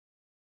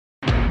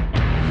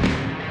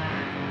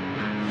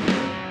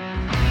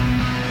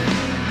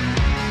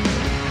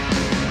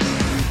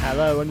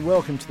Hello and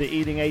welcome to the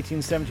Ealing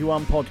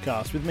 1871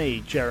 podcast with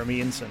me,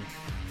 Jeremy Inson.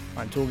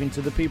 I'm talking to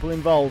the people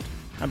involved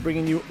and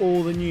bringing you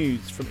all the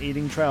news from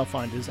Ealing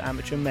Trailfinders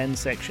Amateur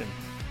Men's section.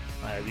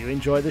 I hope you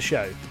enjoy the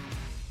show.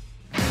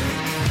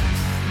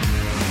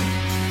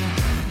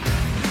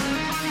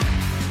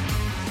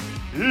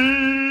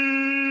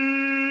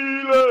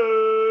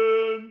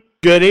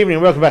 Good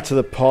evening, welcome back to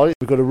the pod.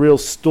 We've got a real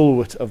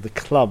stalwart of the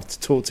club to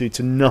talk to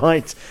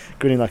tonight,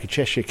 grinning like a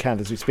Cheshire cat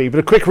as we speak.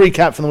 But a quick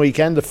recap from the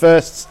weekend. The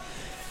Firsts,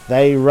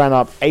 they ran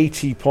up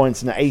 80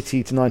 points in an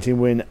 80-19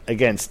 win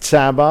against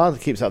Tabar. That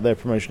keeps up their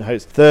promotion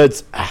hopes.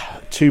 Thirds,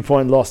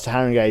 2-point loss to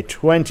Haringey,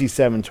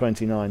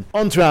 27-29.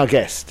 On to our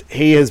guest.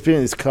 He has been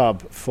in this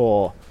club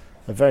for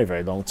a very,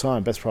 very long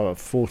time, best part of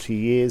 40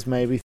 years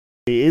maybe.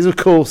 He is, of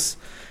course,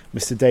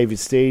 Mr. David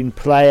Steene,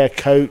 player,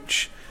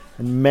 coach,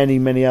 and many,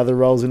 many other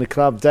roles in the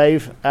club.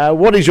 Dave,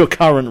 what is your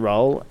current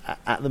role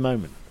at the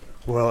moment?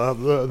 Well,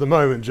 at the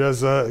moment,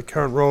 Jez,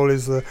 current role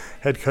is the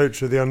head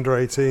coach of the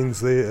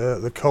under-18s,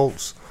 the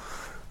Colts.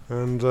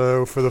 And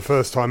for the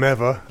first time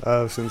ever,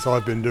 since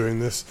I've been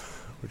doing this,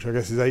 which I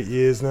guess is 8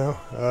 years now,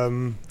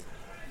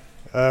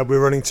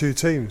 we're running two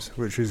teams,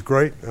 which is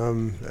great,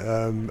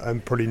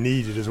 and pretty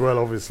needed as well,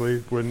 obviously,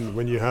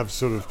 when you have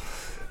sort of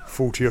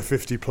 40 or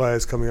 50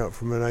 players coming up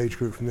from an age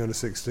group from the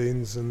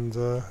under-16s, and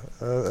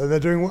they're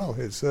doing well.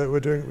 It's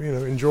we're doing,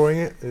 enjoying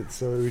it.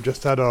 We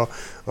just had our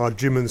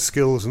gym and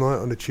skills night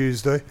on a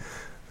Tuesday,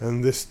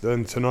 and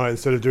tonight,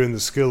 instead of doing the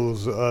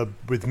skills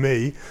with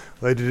me,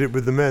 they did it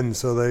with the men.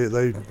 So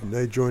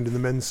they joined in the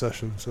men's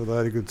session. So they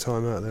had a good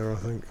time out there, I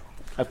think.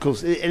 Of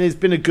course, and it's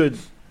been a good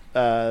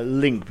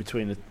link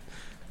between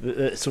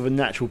the sort of a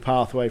natural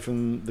pathway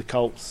from the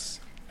Colts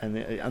and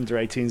the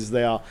under-18s as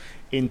they are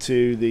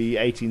into the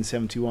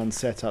 1871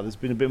 setup. There's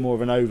been a bit more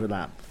of an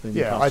overlap.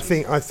 Yeah, I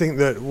think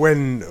that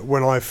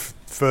when I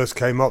first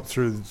came up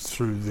through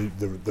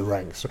the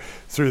ranks,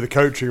 through the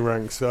coaching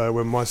ranks,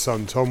 when my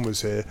son Tom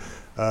was here,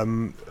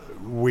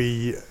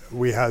 we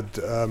had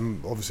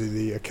obviously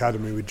the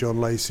academy with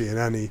John Lacey and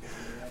Annie,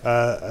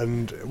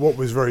 and what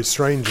was very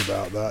strange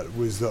about that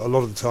was that a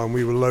lot of the time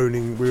we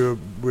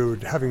were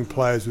having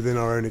players within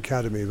our own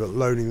academy, but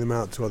loaning them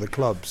out to other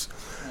clubs,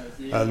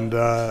 and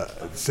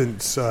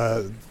since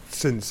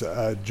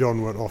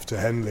John went off to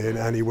Henley and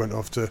Annie went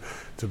off to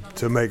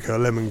make her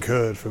lemon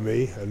curd for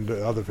me and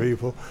other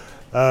people,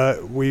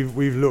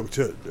 we've looked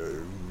at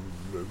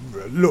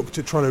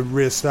trying to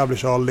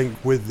re-establish our link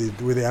with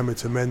the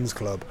amateur men's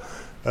club.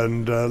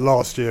 And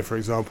last year, for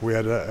example, we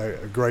had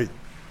a great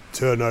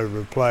turnover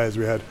of players.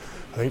 We had,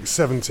 I think,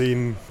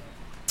 17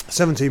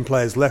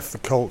 players left the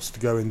Colts to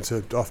go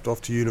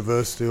off to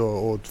university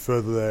or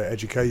further their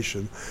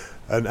education.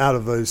 And out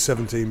of those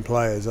 17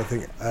 players, I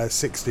think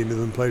 16 of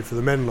them played for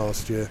the men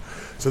last year.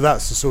 So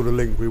that's the sort of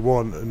link we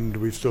want. And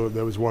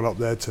there was one up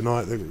there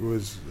tonight that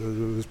was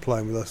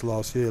playing with us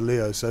last year,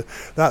 Leo. So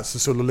that's the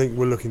sort of link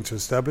we're looking to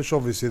establish.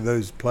 Obviously,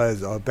 those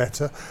players are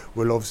better.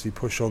 We'll obviously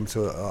push on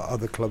to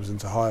other clubs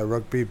into higher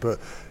rugby. But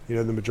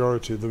the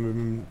majority of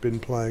them have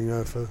been playing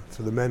for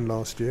the men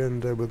last year,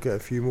 and we'll get a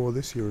few more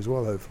this year as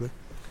well, hopefully.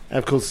 And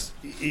of course,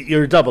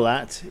 you're a double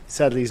act.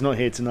 Sadly, he's not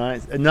here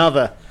tonight.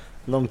 Another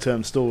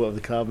long-term stalwart of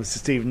the club, Mr.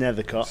 Steve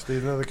Nethercott.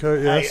 Steve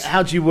Nethercott, yes.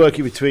 How do you work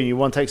it between you?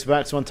 One takes the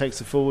backs, one takes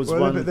the forwards.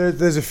 Well,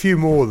 there's a few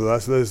more than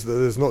that. So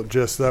there's not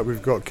just that. We've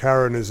got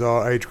Karen as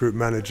our age group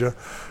manager.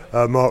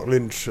 Mark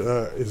Lynch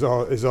is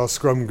our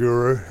scrum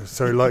guru,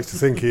 so he likes to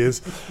think he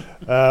is.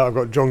 I've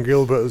got John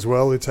Gilbert as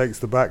well, who takes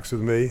the backs with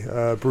me.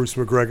 Bruce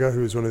McGregor,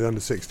 who's one of the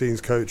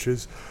under-16s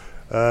coaches.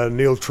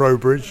 Neil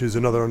Trowbridge, who's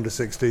another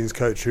under-16s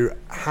coach who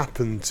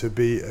happened to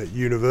be at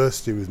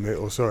university with me,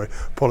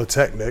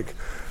 Polytechnic,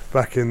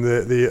 back in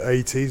the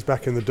 80s,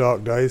 back in the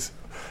dark days,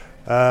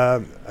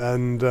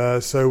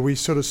 and so we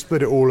sort of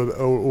split it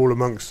all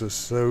amongst us.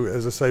 So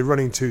as I say,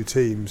 running two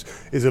teams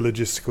is a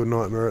logistical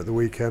nightmare at the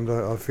weekend.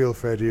 I feel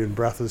for Eddie and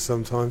Brathers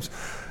sometimes,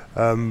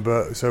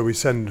 but so we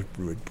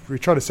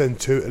try to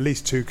send at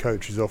least two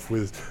coaches off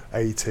with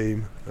a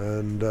team,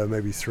 and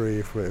maybe three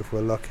if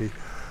we're lucky.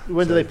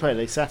 When do they play? Are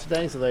they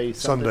Saturdays? Are they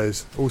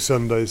Sundays? All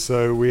Sundays.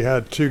 So we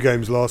had two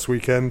games last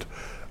weekend.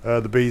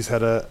 The Bees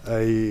had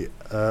a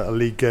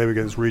league game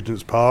against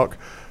Regent's Park,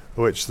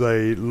 which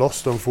they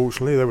lost.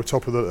 Unfortunately, we were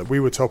top of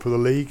the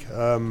league,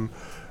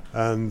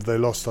 and they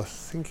lost. I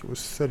think it was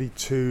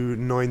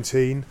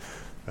 32-19,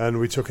 and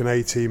we took an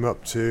A team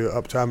up to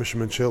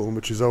Amersham and Chiltern,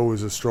 which is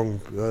always a strong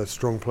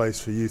place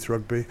for youth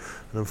rugby.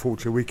 And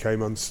unfortunately, we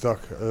came unstuck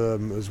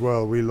as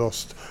well. We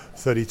lost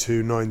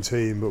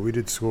 32-19, but we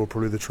did score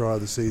probably the try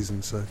of the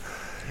season. So,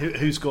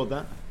 who scored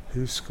that?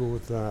 Who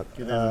scored that?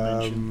 Give them a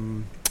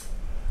mention.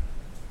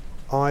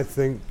 I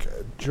think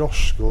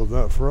Josh scored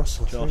that for us.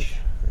 Josh.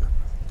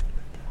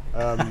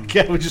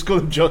 Okay, we'll just call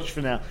him Josh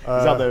for now. He's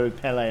up there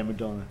with Pele and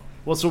Madonna.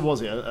 What sort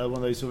was it? One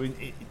of those sort of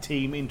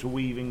team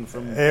interweaving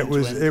from? It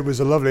was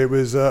a lovely. It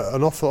was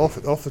an off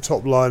the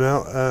top line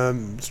out,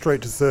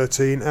 straight to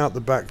 13, out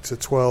the back to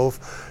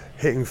 12,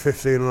 hitting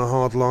 15 on a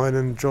hard line,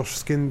 and Josh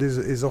skinned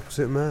his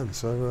opposite man.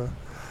 So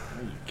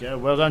There you go.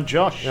 Well done,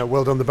 Josh. Yeah,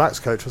 well done, the backs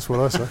coach. That's what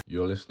I say.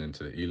 You're listening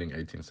to the Ealing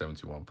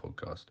 1871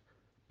 podcast.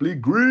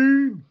 Bleed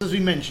green! As we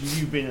mentioned,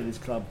 you've been at this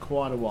club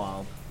quite a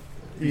while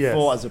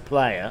before as a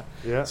player.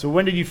 Yeah. So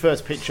when did you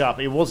first pitch up?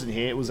 It wasn't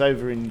here. It was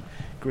over in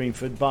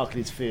Greenford,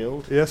 Barclays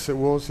Field. Yes, it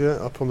was. Yeah,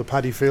 up on the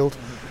paddy field.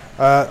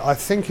 I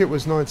think it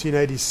was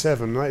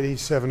 1987,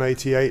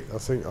 88. I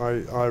think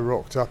I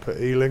rocked up at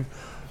Ealing.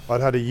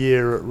 I'd had a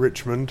year at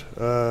Richmond.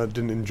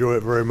 Didn't enjoy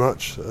it very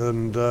much,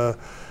 and I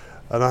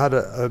had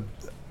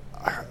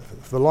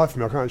for the life of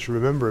me, I can't actually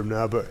remember him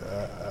now, but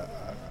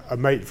a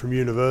mate from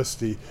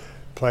university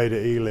played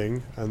at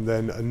Ealing, and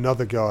then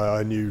another guy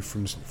I knew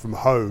from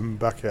home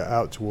back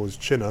out towards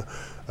Chinner,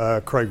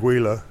 Craig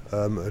Wheeler,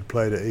 had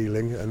played at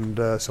Ealing,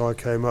 and so I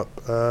came up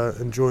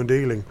and joined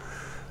Ealing,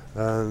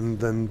 and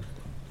then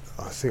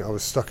I think I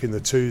was stuck in the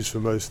twos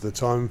for most of the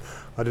time.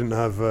 I didn't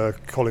have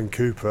Colin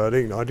Cooper. I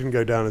didn't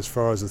go down as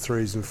far as the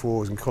threes and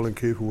fours, and Colin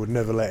Cooper would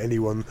never let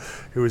anyone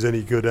who was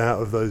any good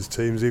out of those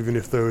teams, even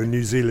if they were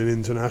New Zealand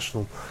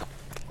international.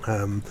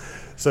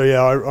 So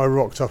yeah, I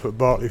rocked up at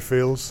Bartley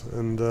Fields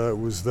and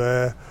was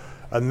there,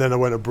 and then I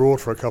went abroad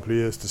for a couple of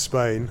years to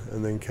Spain,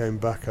 and then came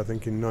back I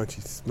think in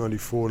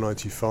 94,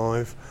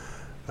 95,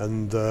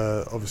 and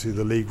obviously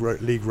the league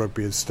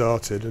rugby had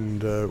started,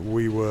 and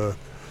we were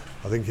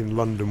I think in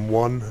London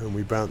 1, and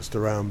we bounced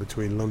around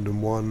between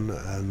London 1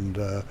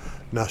 and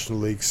National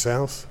League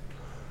South,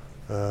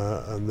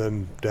 and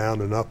then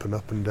down and up and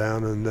up and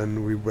down, and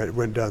then we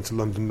went down to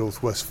London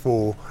Northwest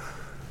 4,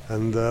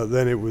 and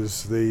then it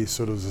was the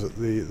sort of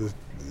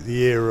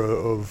the era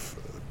of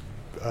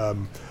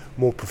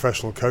more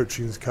professional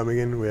coaching coming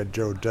in. We had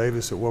Gerald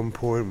Davis at one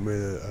point.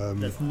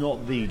 That's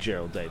not the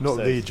Gerald Davis.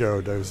 Not the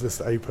Gerald Davis, that's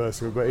a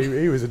person, but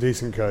he was a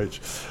decent coach.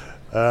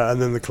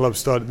 And then the club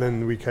started,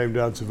 then we came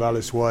down to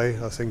Vallis Way,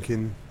 I think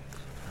in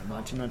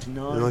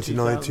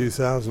 1999,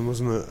 2000,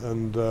 wasn't it?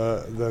 And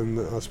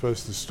then I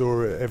suppose the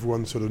story,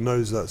 everyone sort of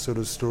knows that sort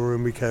of story,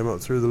 and we came up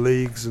through the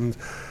leagues, and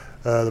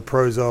the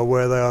pros are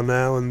where they are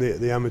now, and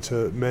the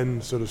amateur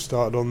men sort of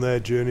started on their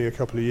journey a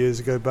couple of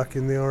years ago back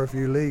in the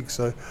RFU League.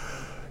 So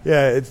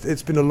yeah,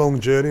 it's been a long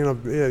journey,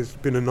 and it's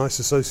been a nice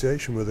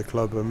association with the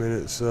club. I mean,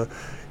 it's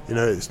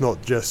it's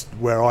not just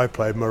where I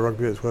played my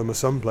rugby, it's where my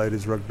son played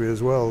his rugby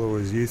as well, or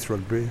his youth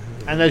rugby.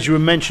 And as you were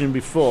mentioning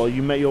before,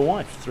 you met your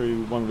wife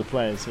through one of the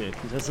players here.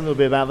 Can you tell us a little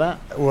bit about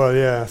that? Well,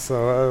 yeah,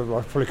 so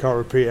I probably can't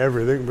repeat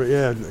everything, but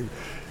yeah,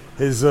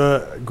 his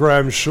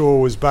Graham Shaw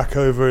was back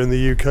over in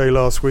the UK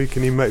last week,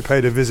 and he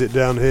paid a visit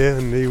down here,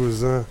 and he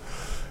was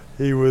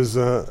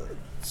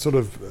sort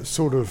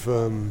of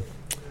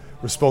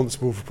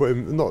responsible for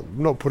putting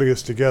not putting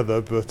us together,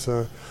 but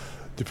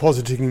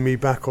depositing me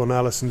back on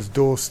Alison's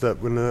doorstep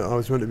when I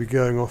was meant to be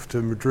going off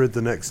to Madrid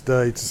the next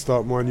day to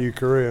start my new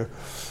career.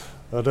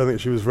 I don't think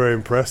she was very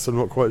impressed. I'm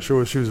not quite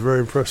sure she was very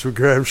impressed with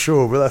Graham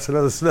Shaw, but that's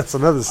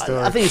another story.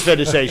 I think it's fair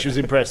to say she was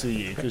impressed with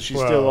you, because she's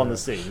still on the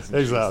scene, isn't she?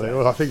 Exactly.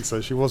 Well, I think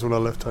so. She was when I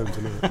left home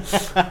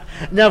tonight.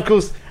 Now, of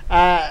course,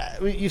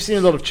 you've seen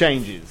a lot of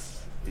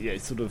changes.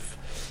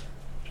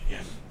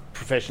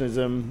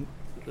 Professionalism,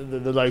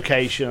 the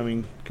location. I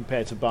mean,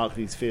 compared to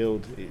Barclays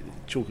Field,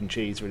 chalk and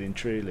cheese, really and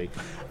truly.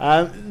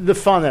 The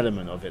fun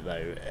element of it,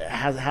 though,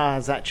 how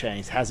has that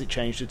changed? Has it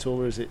changed at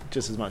all, or is it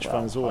just as much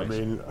fun as always? I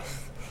mean,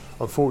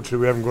 unfortunately,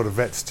 we haven't got a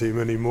vets team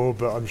anymore,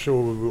 but I'm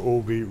sure we will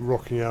all be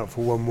rocking out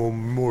for one more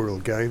memorial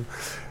game.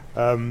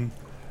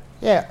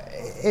 Yeah,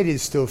 it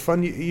is still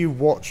fun. You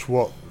watch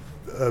what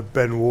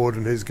Ben Ward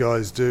and his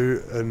guys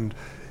do, and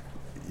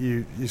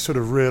you sort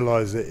of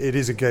realise that it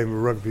is a game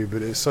of rugby,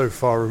 but it's so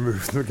far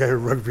removed from the game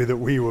of rugby that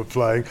we were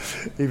playing,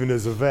 even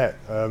as a vet.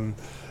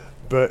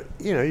 But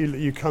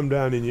you come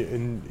down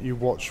and you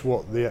watch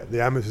what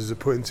the amateurs are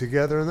putting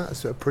together, and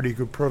that's a pretty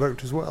good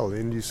product as well.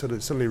 And you sort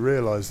of suddenly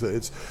realise that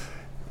it's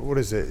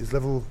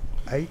level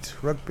 8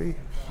 rugby?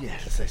 Yeah,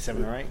 let's say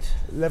 7 or 8.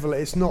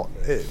 It's not.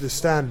 The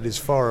standard is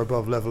far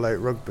above level 8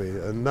 rugby,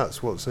 and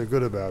that's what's so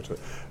good about it.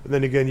 And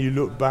then again, you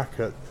look back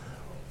at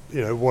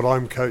what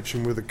I'm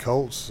coaching with the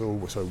Colts,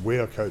 or so we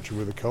are coaching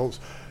with the Colts,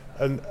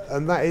 and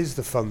that is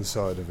the fun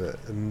side of it.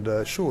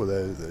 And sure,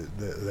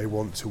 they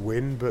want to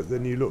win, but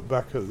then you look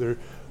back at the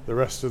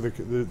rest of the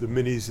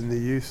minis in the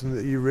youth, and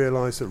that you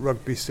realise that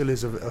rugby still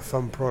is a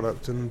fun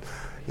product, and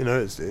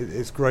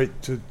it's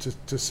great to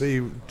see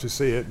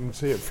it and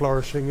see it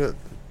flourishing at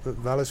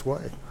Vallis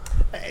Way.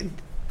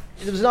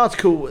 There was an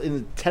article in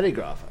the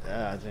Telegraph,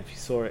 I don't know if you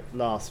saw it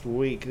last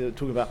week, they were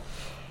talking about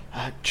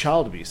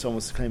child abuse. Someone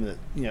was claiming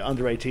that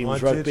under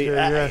 18s rugby.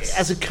 Yes.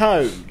 As a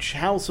coach,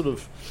 how sort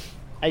of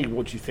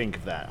what do you think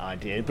of that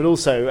idea? But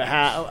also,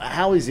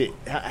 how is it?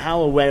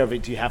 How aware of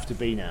it do you have to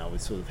be now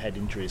with sort of head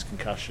injuries,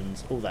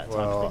 concussions, all that type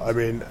of thing? Well, I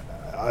mean,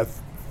 I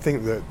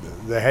think that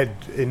the head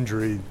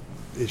injury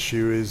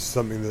issue is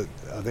something that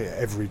I think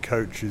every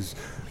coach is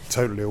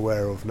totally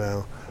aware of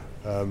now.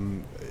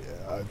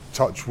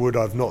 Touch wood,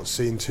 I've not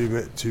seen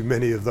too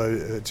many of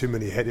those too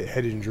many head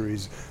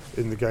injuries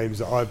in the games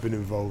that I've been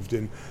involved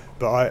in,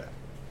 but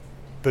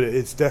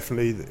it's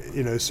definitely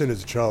as soon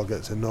as a child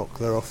gets a knock,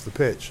 they're off the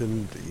pitch,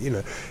 and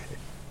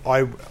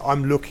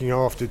I'm looking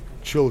after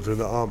children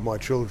that aren't my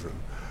children,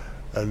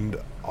 and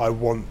I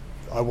want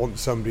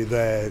somebody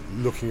there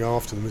looking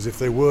after them as if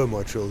they were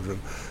my children.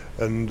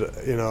 And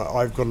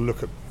I've got to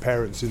look at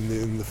parents in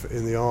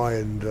the eye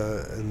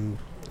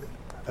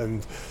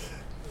and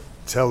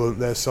tell them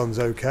their son's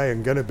okay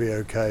and going to be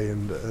okay,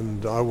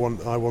 and I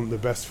want the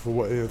best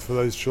for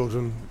those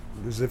children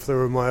as if they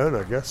were my own,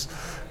 I guess.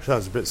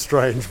 Sounds a bit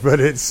strange, but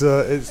it's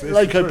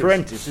loco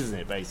parentis, isn't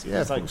it? Basically,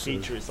 yeah, it's like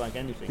teacher. It's like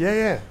anything.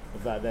 Yeah.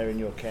 Of that, they're in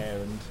your care,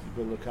 and you've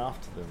got to look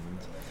after them.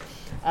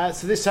 And,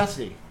 so this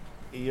Saturday,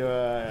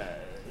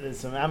 there's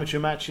some amateur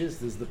matches,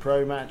 there's the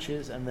pro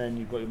matches, and then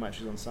you've got your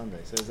matches on Sunday.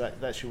 So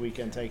that's your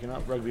weekend taken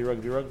up, rugby.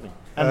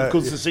 And of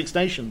course the Six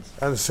Nations.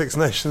 And the Six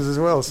Nations as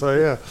well, so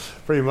yeah,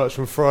 pretty much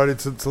from Friday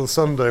till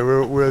Sunday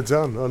we're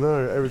done. I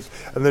know,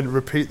 and then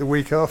repeat the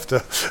week after.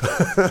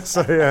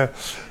 So yeah,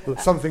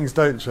 some things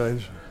don't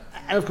change.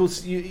 And of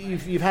course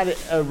you've had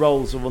a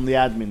role sort of on the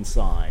admin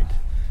side,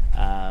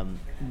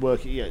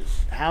 working.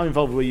 How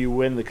involved were you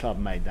when the club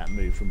made that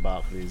move from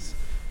Barclays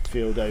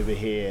Field over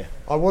here?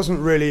 I wasn't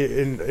really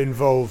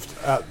involved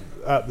at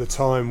the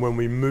time when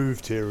we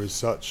moved here as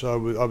such. I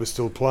was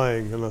still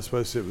playing, and I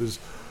suppose it was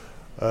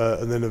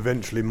and then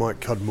eventually Mike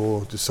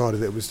Cudmore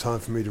decided it was time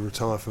for me to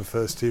retire from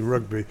first team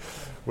rugby.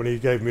 When he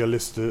gave me a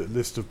list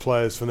of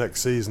players for next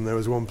season, there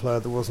was one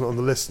player that wasn't on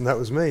the list, and that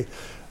was me.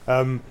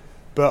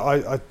 But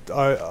I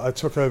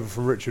took over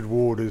from Richard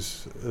Ward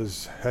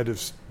as head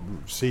of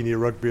senior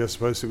rugby, I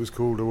suppose it was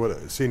called, or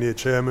what, senior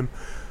chairman,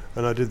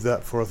 and I did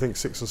that for I think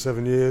 6 or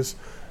 7 years.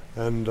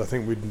 And I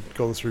think we'd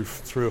gone through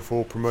 3 or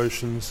 4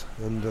 promotions,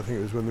 and I think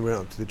it was when they went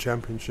up to the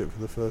championship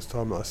for the first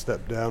time that I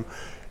stepped down,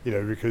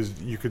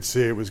 because you could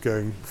see it was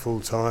going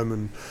full time,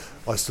 and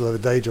I still have a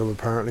day job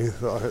apparently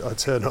that I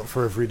turn up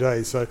for every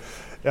day. So,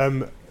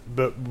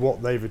 but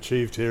what they've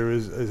achieved here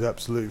is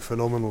absolutely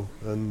phenomenal,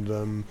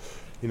 and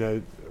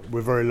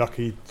we're very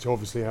lucky to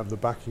obviously have the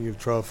backing of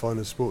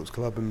Trailfinders Sports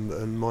Club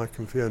and Mike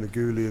and Fiona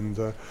Gooley,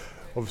 and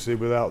obviously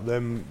without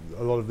them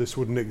a lot of this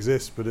wouldn't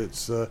exist. But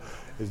it's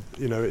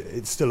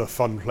still a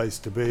fun place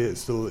to be.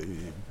 It's still,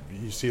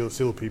 you still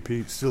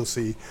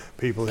see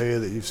people here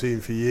that you've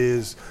seen for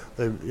years.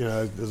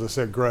 As I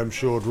said, Graham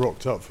Shaw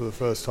rocked up for the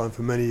first time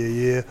for many a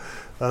year,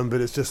 but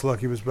it's just like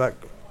he was back.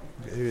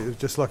 It was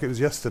just like it was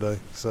yesterday.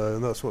 So,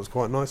 and that's what's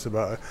quite nice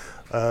about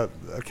a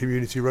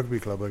community rugby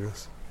club, I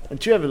guess. And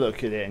do you ever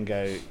look at it and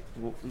go,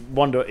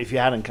 wonder if you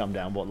hadn't come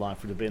down, what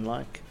life would have been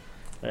like?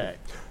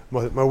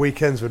 My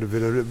weekends would have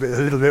been a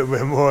little bit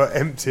more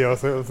empty, I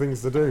think, of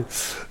things to do.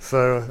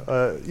 So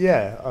I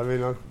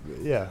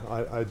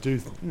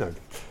do.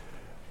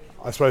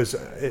 I suppose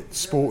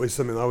sport is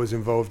something I was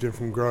involved in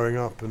from growing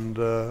up, and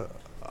I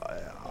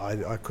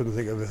couldn't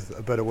think of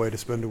a better way to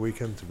spend a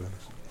weekend, to be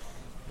honest.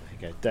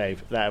 There you go,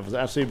 Dave. That was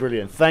absolutely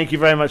brilliant. Thank you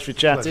very much for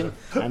chatting,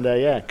 and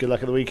good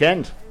luck at the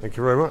weekend. Thank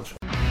you very much.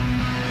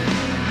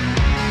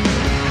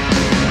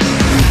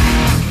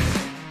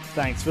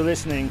 Thanks for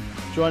listening.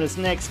 Join us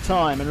next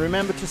time, and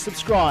remember to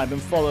subscribe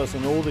and follow us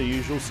on all the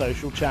usual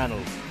social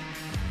channels.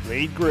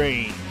 Bleed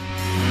green.